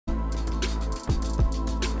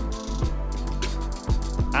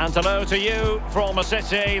And hello to you from a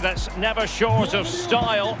city that's never short of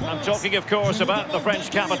style. I'm talking, of course, about the French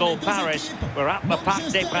capital, Paris. We're at the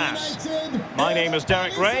Parc des Princes. My name is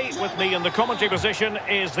Derek Ray. With me in the commentary position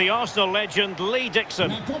is the Arsenal legend Lee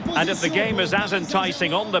Dixon. And if the game is as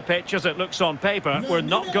enticing on the pitch as it looks on paper, we're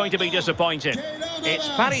not going to be disappointed. It's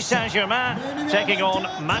Paris Saint-Germain taking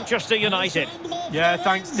on Manchester United. Yeah,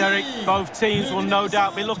 thanks, Derek. Both teams will no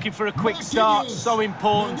doubt be looking for a quick start. So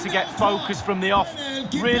important to get focus from the off.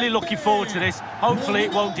 Really looking forward to this. Hopefully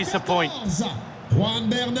it won't disappoint. Juan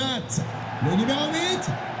Bernat, le numéro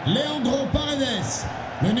 8, Leandro Paredes,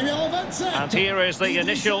 le numéro 25. And here is the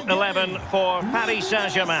initial 11 for Paris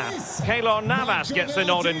Saint-Germain. Keylor Navas gets the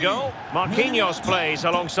nod in goal. Marquinhos plays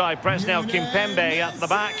alongside Presnel Kimpembe at the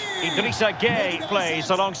back. Idrissa Gueye plays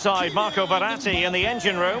alongside Marco Verratti in the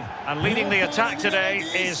engine room. And leading the attack today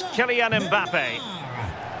is Kylian Mbappe.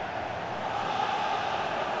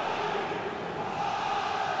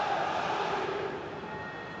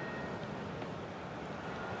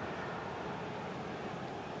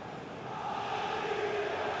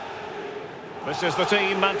 This is the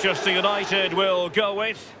team Manchester United will go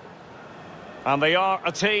with. And they are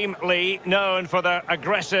a team, Lee, known for their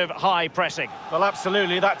aggressive high pressing. Well,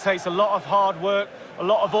 absolutely. That takes a lot of hard work, a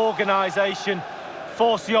lot of organisation,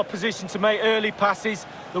 force the opposition to make early passes.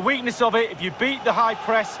 The weakness of it, if you beat the high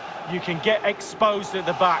press, you can get exposed at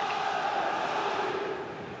the back.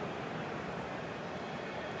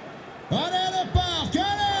 Allez le parc,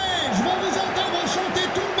 allez! Je vais vous entendre chanter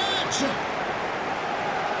tout le match!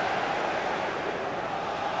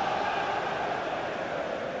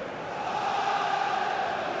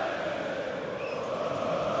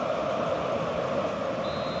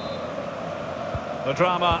 The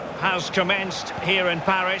drama has commenced here in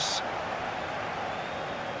Paris.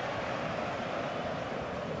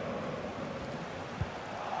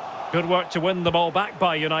 Good work to win the ball back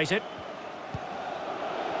by United.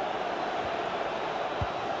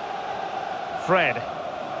 Fred.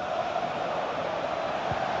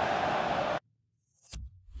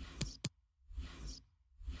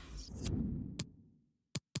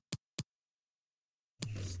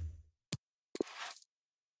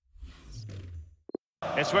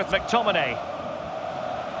 It's with McTominay.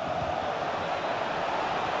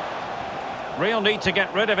 Real need to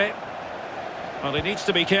get rid of it. Well, he needs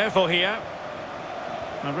to be careful here.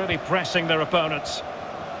 They're really pressing their opponents.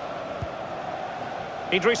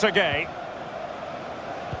 Idrissa Gueye.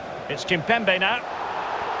 It's Kimpembe now.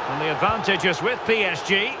 And the advantage is with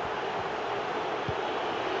PSG.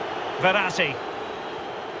 Verratti.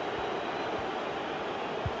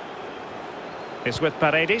 It's with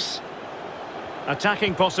Paredes.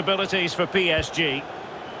 Attacking possibilities for PSG.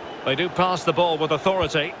 They do pass the ball with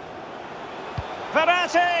authority.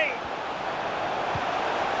 Verratti!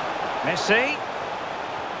 Messi.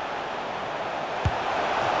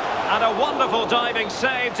 And a wonderful diving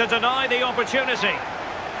save to deny the opportunity.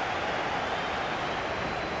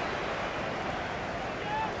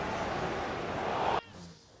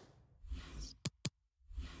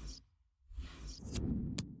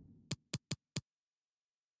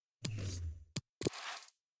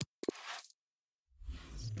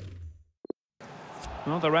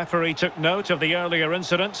 Well, the referee took note of the earlier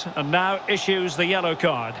incident and now issues the yellow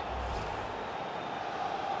card.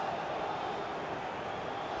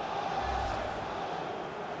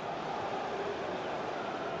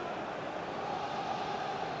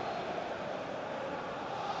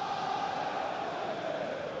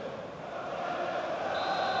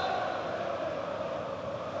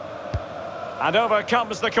 And over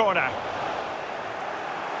comes the corner.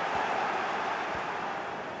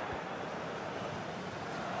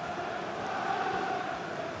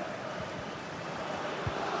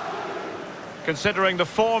 Considering the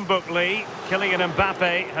form book, Lee, Kylian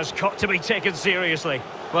Mbappe has got to be taken seriously.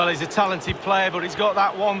 Well, he's a talented player, but he's got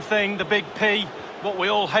that one thing, the big P, what we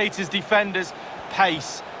all hate as defenders,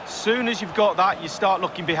 pace. Soon as you've got that, you start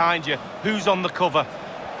looking behind you. Who's on the cover?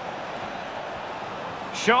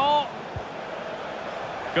 Shaw.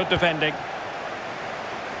 Good defending.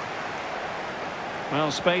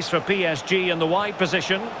 Well, space for PSG in the wide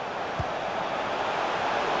position.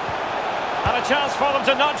 And a chance for them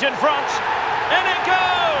to nudge in front. In it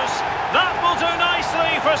goes! That will do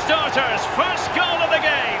nicely for starters. First goal of the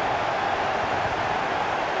game.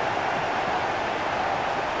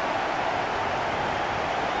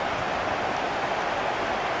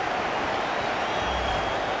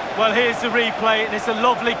 Well, here's the replay, and it's a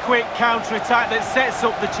lovely quick counter-attack that sets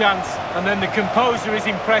up the chance. And then the composure is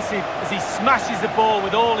impressive as he smashes the ball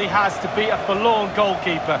with all he has to beat a forlorn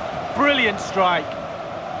goalkeeper. Brilliant strike.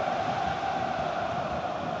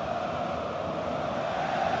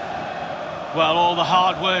 Well, all the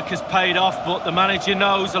hard work has paid off, but the manager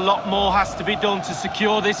knows a lot more has to be done to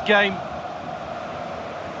secure this game.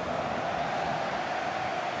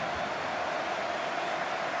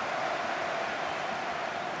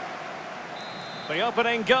 The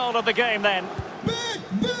opening goal of the game then. But,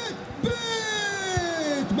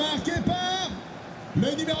 marqué par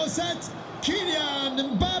le numéro 7,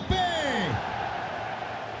 Kylian Mbappé.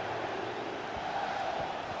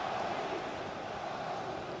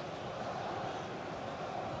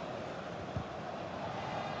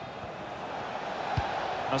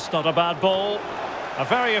 That's not a bad ball. A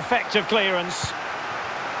very effective clearance.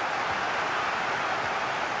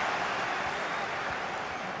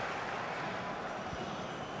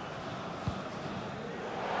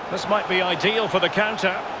 This might be ideal for the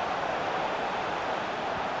counter.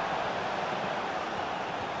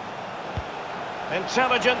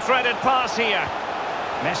 Intelligent threaded pass here.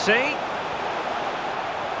 Messi.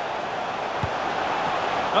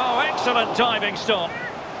 Oh, excellent diving stop.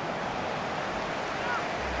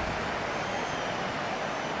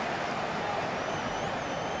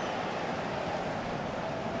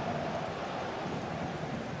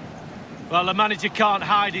 Well, the manager can't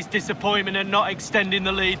hide his disappointment at not extending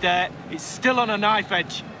the lead there. It's still on a knife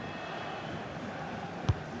edge.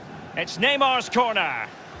 It's Neymar's corner.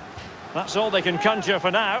 That's all they can conjure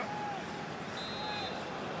for now.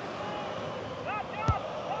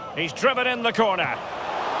 He's driven in the corner.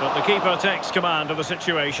 But the keeper takes command of the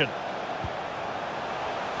situation.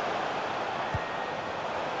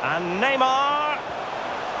 And Neymar.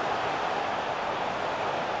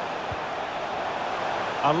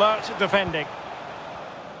 Alert defending.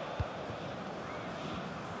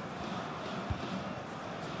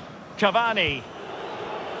 Cavani.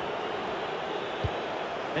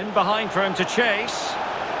 In behind for him to chase.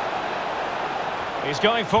 He's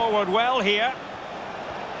going forward well here.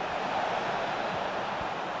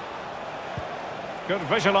 Good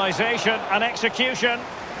visualization and execution.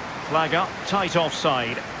 Flag up, tight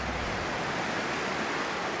offside.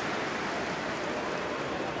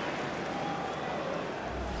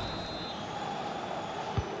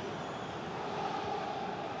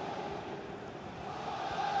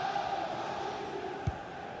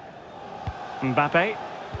 Mbappe.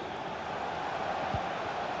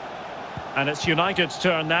 And it's United's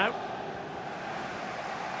turn now.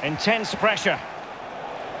 Intense pressure.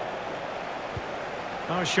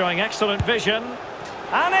 Oh, showing excellent vision.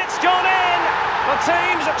 And it's gone in! The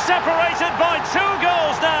team's separated by 2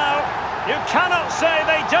 goals now. You cannot say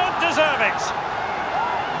they don't deserve it.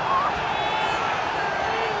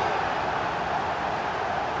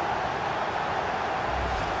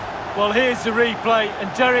 Well, here's the replay,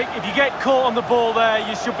 and Derek, if you get caught on the ball there,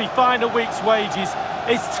 you should be fined a week's wages.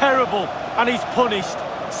 It's terrible, and he's punished.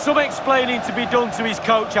 Some explaining to be done to his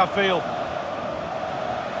coach, I feel.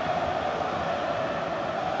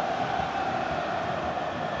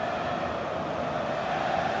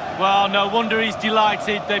 Well, no wonder he's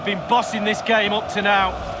delighted. They've been bossing this game up to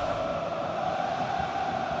now.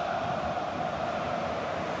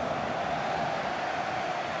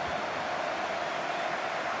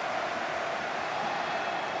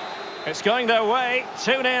 It's going their way,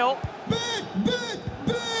 2-0.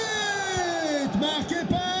 Marqué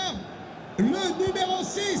par le numéro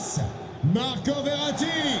 6, Marco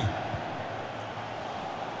Verratti.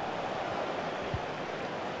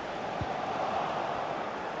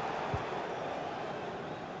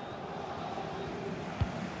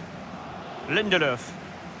 Lindelöf.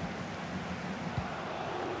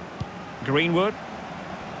 Greenwood.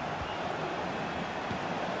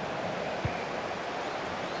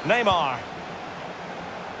 Neymar.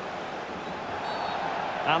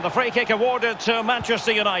 And the free kick awarded to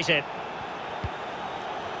Manchester United.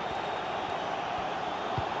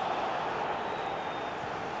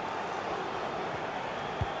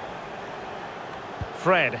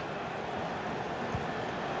 Fred.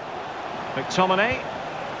 McTominay.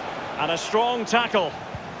 And a strong tackle.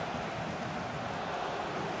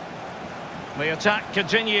 The attack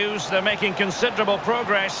continues. They're making considerable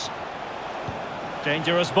progress.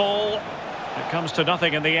 Dangerous ball. It comes to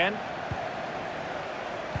nothing in the end.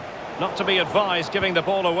 Not to be advised giving the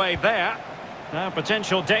ball away there. Now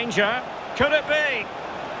potential danger. Could it be?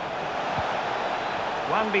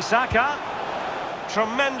 Wan-Bissaka.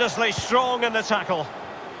 Tremendously strong in the tackle.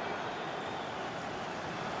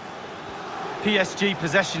 PSG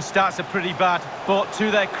possession stats are pretty bad, but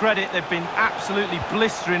to their credit, they've been absolutely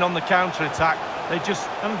blistering on the counter-attack. They just...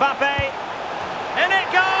 Mbappe. In it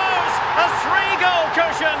goes! A 3-goal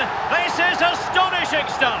cushion. This is astonishing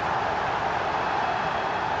stuff.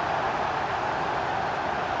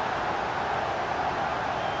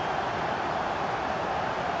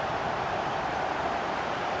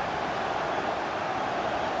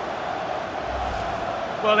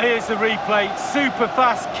 Well, here's the replay. Super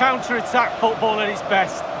fast counter-attack football at its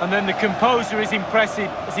best. And then the composure is impressive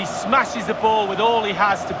as he smashes the ball with all he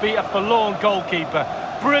has to beat a forlorn goalkeeper.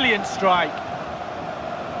 Brilliant strike.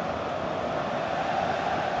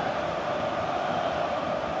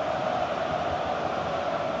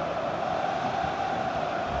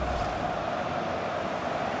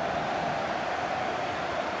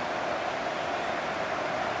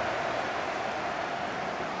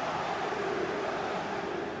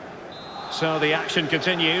 So the action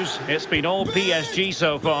continues. It's been all PSG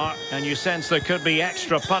so far, and you sense there could be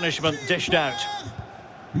extra punishment dished out.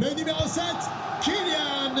 Le numéro 7,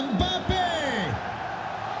 Kylian Mbappé.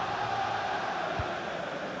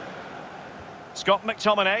 Scott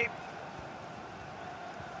McTominay.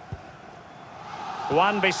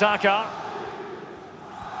 Wan-Bissaka.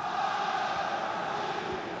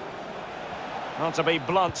 Well, to be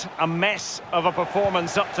blunt, a mess of a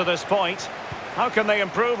performance up to this point. How can they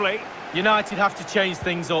improve, Lee? United have to change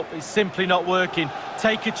things up. It's simply not working.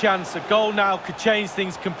 Take a chance. A goal now could change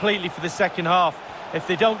things completely for the second half. If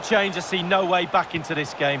they don't change, I see no way back into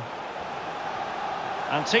this game.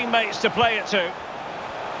 And teammates to play it to.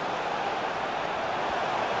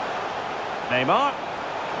 Neymar.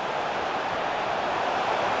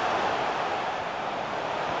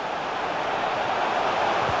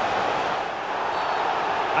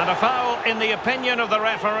 And a foul in the opinion of the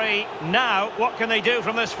referee. Now, what can they do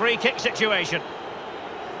from this free kick situation?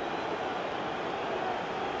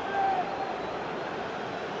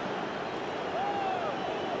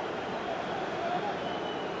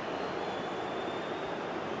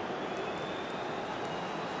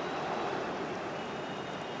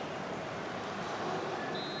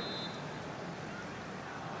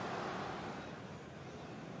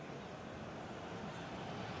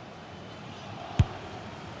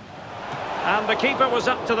 And the keeper was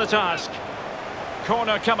up to the task.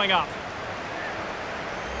 Corner coming up.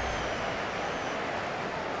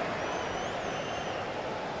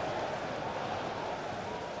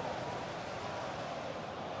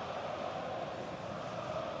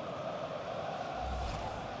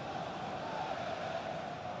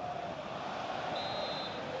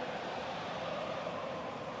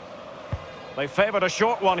 They favoured a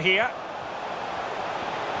short one here.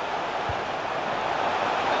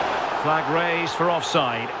 Flag raised for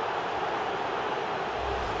offside.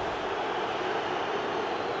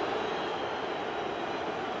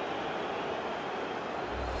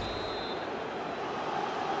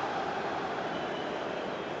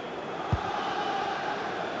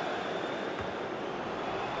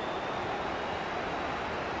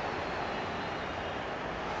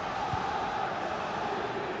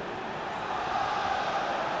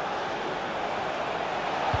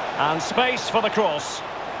 And space for the cross.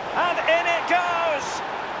 And in it goes!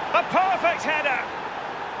 A perfect header!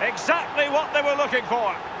 Exactly what they were looking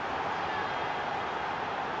for.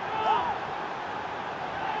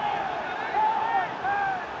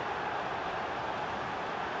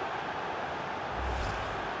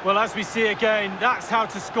 Well, as we see again, that's how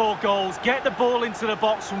to score goals. Get the ball into the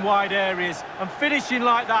box from wide areas. And finishing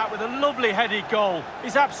like that with a lovely headed goal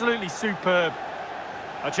is absolutely superb.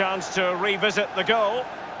 A chance to revisit the goal.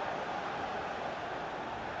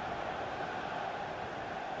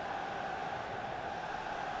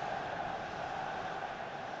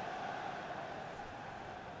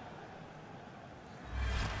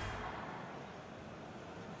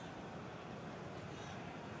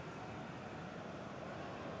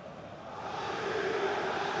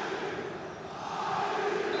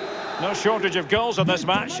 No shortage of goals in this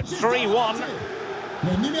match. 3-1.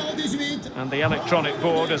 And the electronic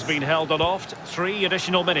board has been held aloft. 3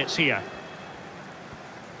 additional minutes here.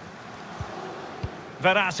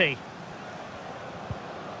 Verratti.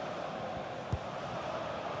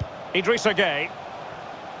 Idrissa Gueye.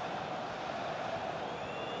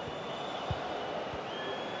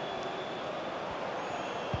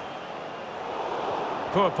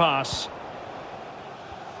 Poor pass.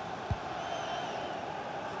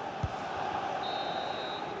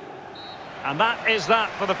 And that is that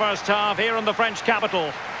for the first half here in the French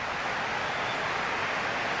capital.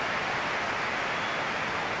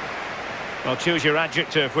 Well, choose your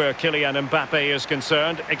adjective where Kylian Mbappé is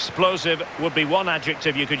concerned. Explosive would be one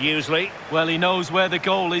adjective you could use, Lee. Well, he knows where the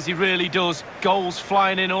goal is, he really does. Goals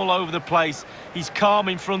flying in all over the place. He's calm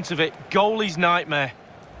in front of it. Goalie's nightmare.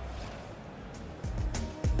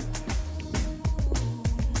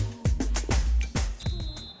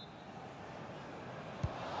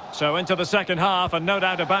 So into the second half, and no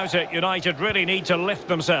doubt about it, United really need to lift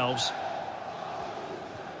themselves.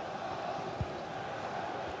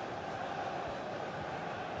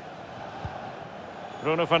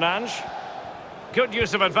 Bruno Fernandes. Good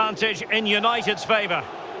use of advantage in United's favour.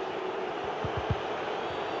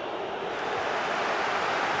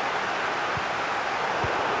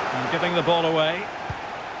 And giving the ball away.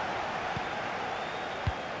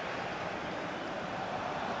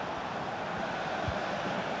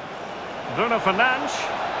 Bruno Fernandes.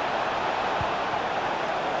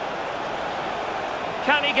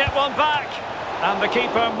 Can he get one back? And the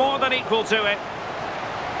keeper more than equal to it.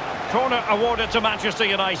 Corner awarded to Manchester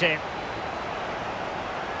United.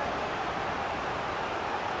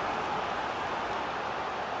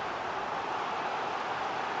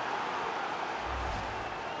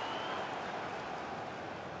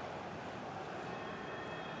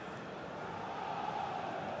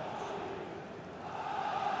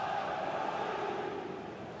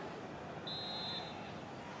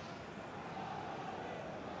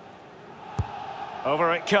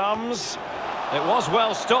 Over it comes. It was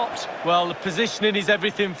well stopped. Well, the positioning is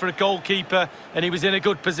everything for a goalkeeper, and he was in a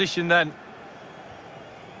good position then.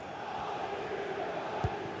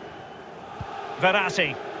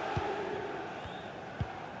 Verratti.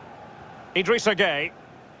 Idrissa Gueye.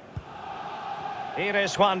 Here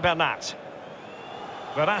is Juan Bernat.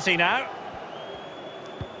 Verratti now.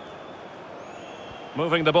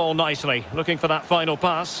 Moving the ball nicely, looking for that final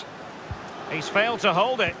pass. He's failed to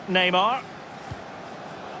hold it, Neymar.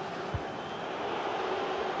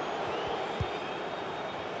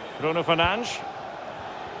 Bruno Fernandes.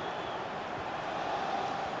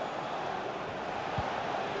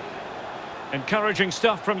 Encouraging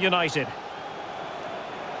stuff from United.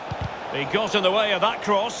 He got in the way of that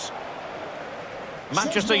cross.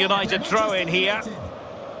 Manchester United throw in here.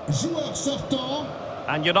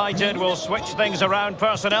 And United will switch things around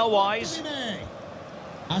personnel-wise.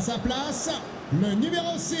 À sa place, le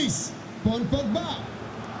numéro 6, Paul Pogba.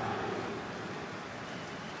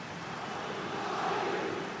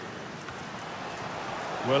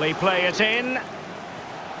 Will he play it in?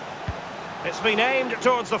 It's been aimed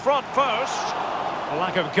towards the front post. A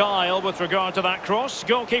lack of guile with regard to that cross.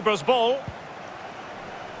 Goalkeeper's ball.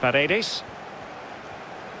 Paredes.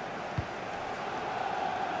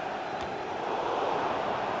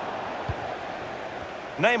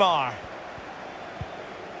 Neymar.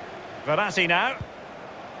 Verratti now.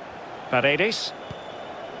 Paredes.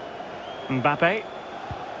 Mbappe.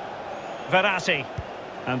 Verratti.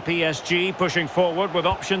 And PSG pushing forward with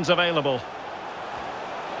options available.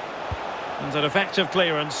 And an effective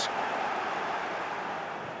clearance.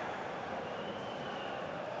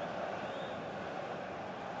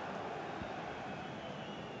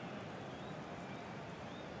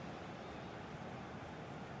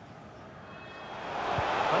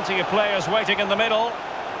 Plenty of players waiting in the middle.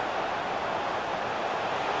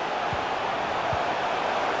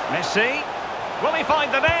 Messi. Will he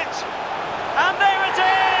find the net? And there it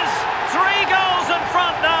is! 3 goals in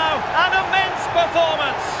front now. An immense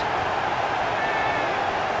performance.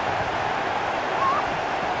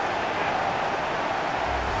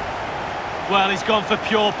 Well, he's gone for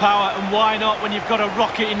pure power, and why not when you've got a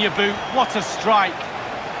rocket in your boot? What a strike.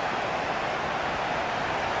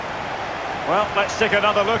 Well, let's take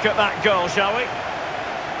another look at that goal, shall we?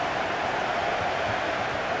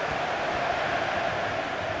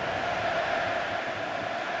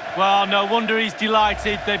 Well, no wonder he's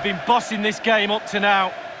delighted. They've been bossing this game up to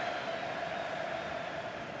now.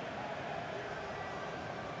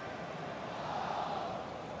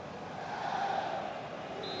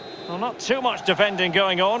 Well, not too much defending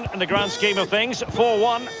going on in the grand scheme of things.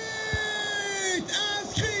 4-1.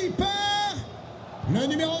 Inscrit par le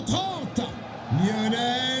numéro 30,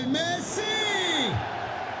 Lionel Messi.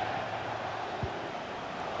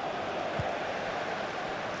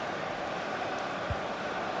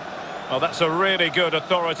 Well, that's a really good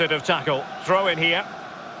authoritative tackle. Throw in here.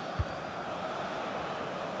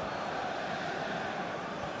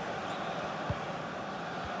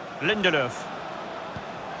 Lindelöf.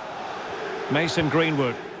 Mason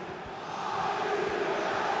Greenwood.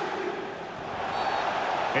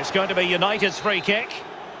 It's going to be United's free kick.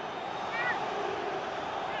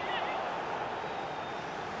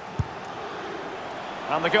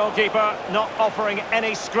 And the goalkeeper not offering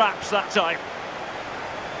any scraps that time.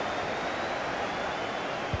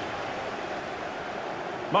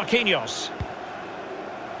 Marquinhos.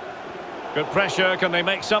 Good pressure. Can they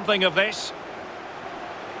make something of this?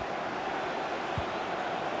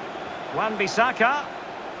 Wan-Bissaka.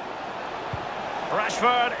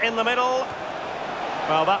 Rashford in the middle.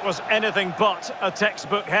 Well, that was anything but a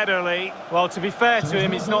textbook header, Lee. Well, to be fair to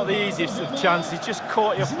him, it's not the easiest of chances. He's just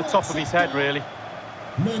caught it off the top of his head, really.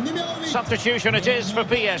 Substitution it is for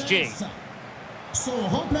PSG. Son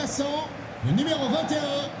remplaçant, Le numéro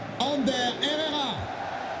 21, Ander Herrera.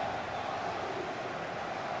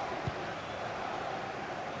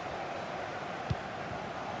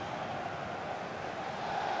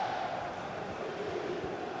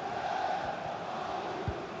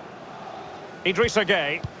 Idrissa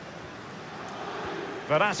Gueye.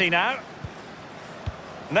 Verratti now.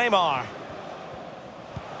 Neymar.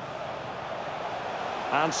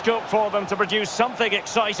 And scope for them to produce something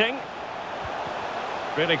exciting.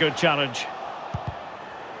 Really good challenge.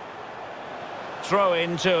 Throw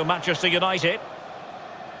into Manchester United.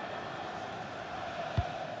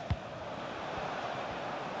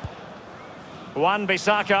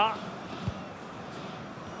 Wan-Bissaka.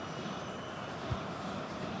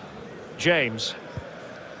 James.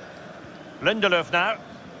 Lindelöf now.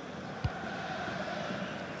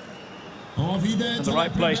 Envie d'être The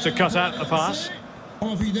right place to cut out the pass.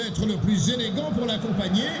 Envie d'être le plus élégant pour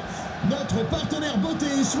l'accompagner. Notre partenaire beauté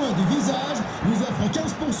et soins du visage nous offre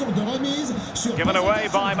 15% de remise sur Given away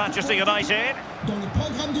by Manchester United. dans le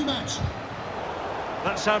programme du match.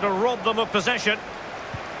 That's how to rob them of possession.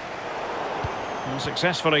 And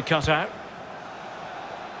successfully cut out.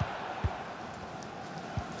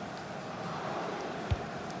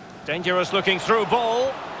 Dangerous looking through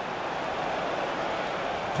ball.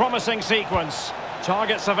 Promising sequence.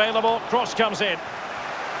 Targets available, cross comes in.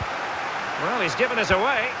 Well, he's given us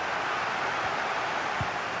away.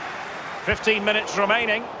 15 minutes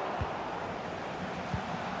remaining.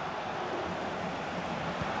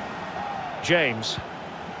 James.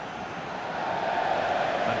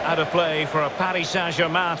 And out of play for a Paris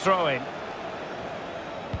Saint-Germain throw-in.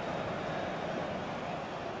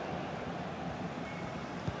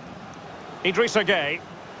 Idrissa Gueye.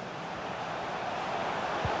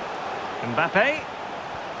 Mbappe.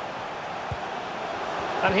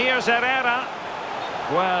 And here's Herrera.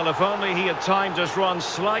 Well, if only he had timed his run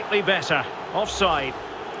slightly better. Offside.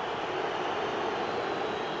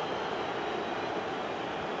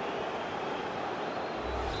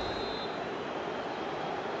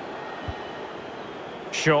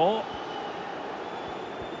 Shaw.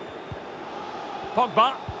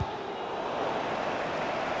 Pogba.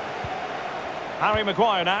 Harry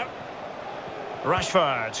Maguire now.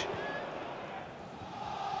 Rashford.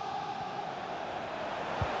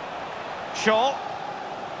 Shaw.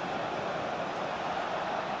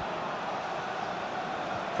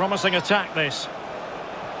 Promising attack this.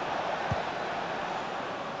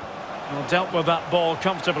 Well, dealt with that ball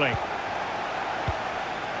comfortably.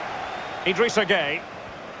 Idrissa Gueye.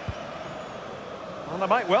 Well, there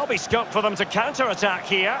might well be scope for them to counter-attack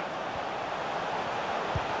here.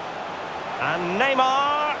 And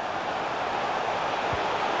Neymar.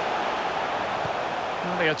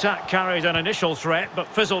 Well, the attack carried an initial threat, but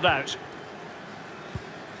fizzled out.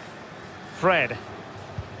 Fred.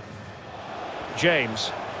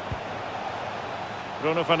 James.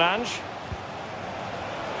 Bruno Fernandes.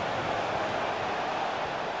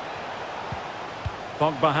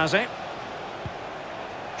 Pogba has it.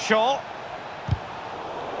 Shaw.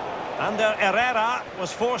 And Herrera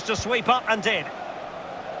was forced to sweep up and did.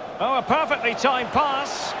 Oh, a perfectly timed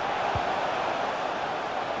pass.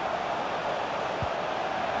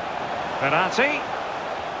 Verratti.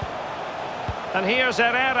 And here's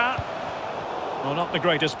Herrera. Well, not the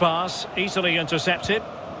greatest pass, easily intercepted.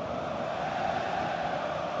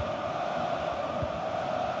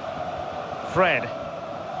 Fred.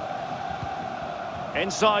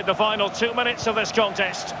 Inside the final 2 minutes of this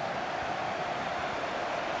contest.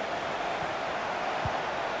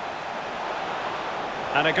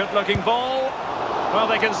 And a good-looking ball. Well,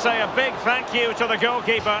 they can say a big thank you to the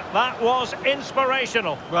goalkeeper. That was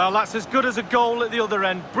inspirational. Well, that's as good as a goal at the other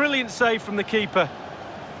end. Brilliant save from the keeper.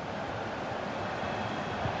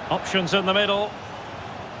 Options in the middle.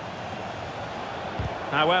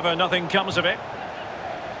 However, nothing comes of it.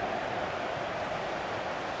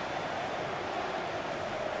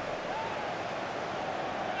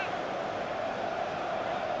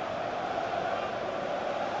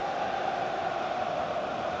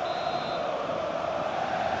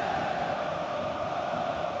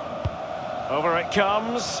 Over it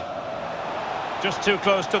comes. Just too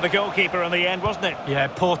close to the goalkeeper in the end, wasn't it? Yeah,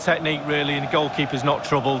 poor technique really, and the goalkeeper's not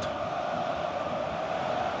troubled.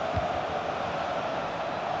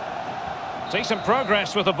 Decent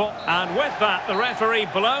progress with the ball. And with that, the referee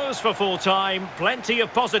blows for full time. Plenty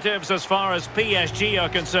of positives as far as PSG are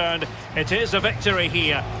concerned. It is a victory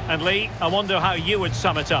here. And Lee, I wonder how you would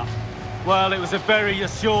sum it up. Well, it was a very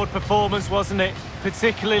assured performance, wasn't it?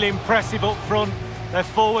 Particularly impressive up front. Their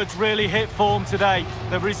forwards really hit form today.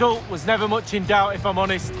 The result was never much in doubt, if I'm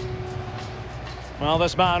honest. Well,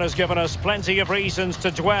 this man has given us plenty of reasons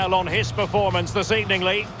to dwell on his performance this evening,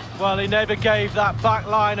 Lee. Well, he never gave that back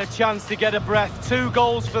line a chance to get a breath. 2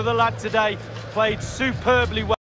 goals for the lad today. Played superbly well.